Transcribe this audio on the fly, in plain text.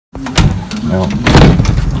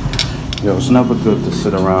Yo, it's never good to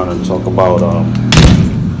sit around and talk about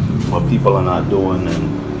what people are not doing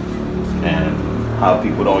and how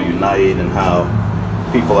people don't unite and how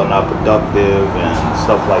people are not productive and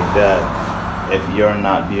stuff like that if you're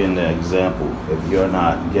not being the example, if you're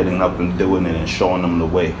not getting up and doing it and showing them the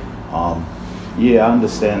way. Yeah, I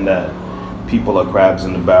understand that people are crabs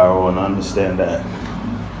in the barrel, and I understand that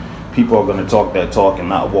people are going to talk that talk and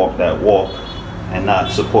not walk that walk and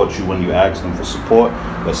not support you when you ask them for support,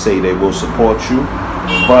 but say they will support you.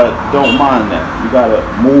 But don't mind that. You got to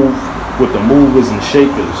move with the movers and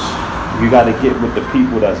shakers. You got to get with the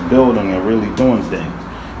people that's building and really doing things.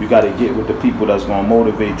 You got to get with the people that's going to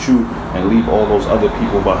motivate you and leave all those other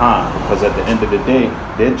people behind. Because at the end of the day,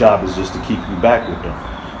 their job is just to keep you back with them.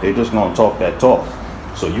 They're just going to talk that talk.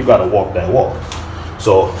 So you got to walk that walk.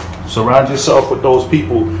 So surround yourself with those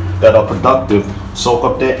people that are productive, soak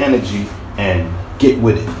up their energy, and get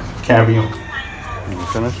with it. Carry on. You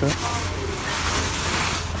finish it?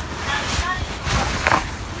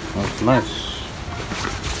 That's nice.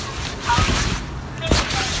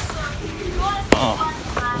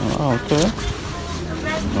 Oh, okay.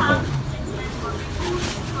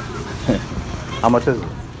 How much is it?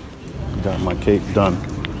 Got my cake done.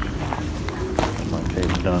 My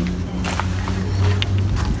cake done.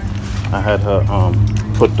 I had her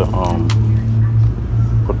put the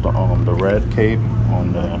red cape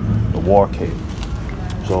on the war cape.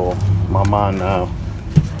 So my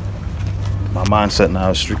mindset now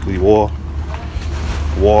is strictly war.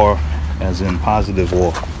 War as in positive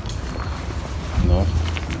war. You know?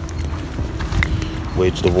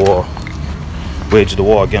 Wage the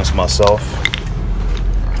war against myself.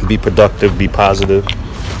 Be productive, be positive,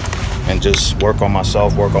 and just work on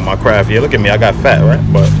myself, work on my craft. Yeah, look at me, I got fat, right?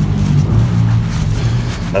 But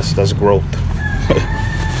that's growth.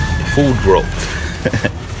 Food growth.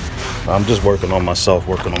 I'm just working on myself,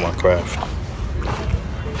 working on my craft.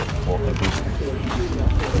 Walking decent.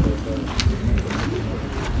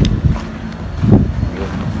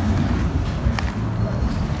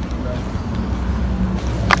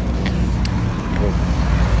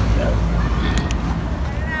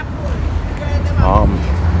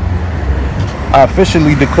 I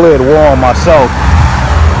officially declared war on myself,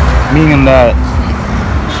 meaning that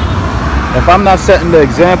if I'm not setting the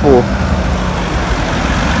example,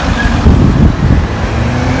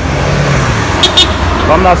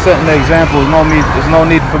 there's no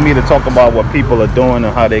need for me to talk about what people are doing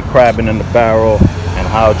and how they crabbing in the barrel and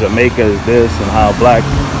how Jamaica is this and how black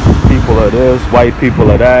people are this, white people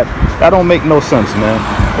are that. That don't make no sense, man.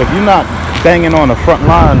 If you're not banging on the front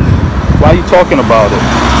lines, why are you talking about it?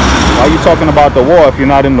 Why are you talking about the war if you're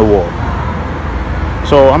not in the war?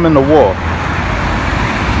 So I'm in the war.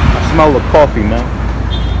 I smell the coffee, man.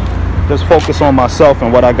 Just focus on myself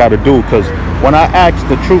and what I got to do, because when I ask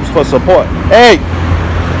the troops for support, ain't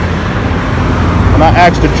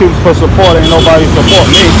nobody support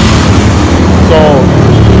me. So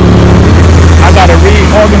I got to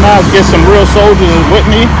reorganize, get some real soldiers with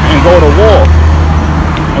me, and go to war.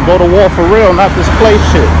 And go to war for real, not this play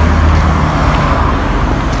shit.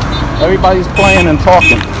 Everybody's playing and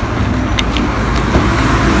talking,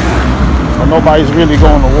 but nobody's really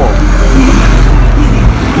going to war.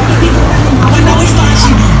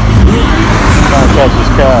 I'm trying to catch this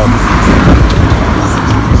cab.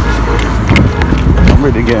 I'm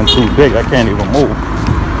really getting too big. I can't even move.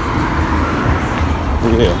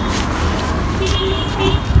 Yeah.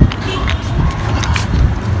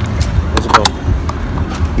 Let's go.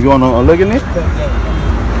 You going on Allegheny?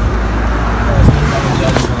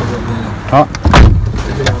 Huh?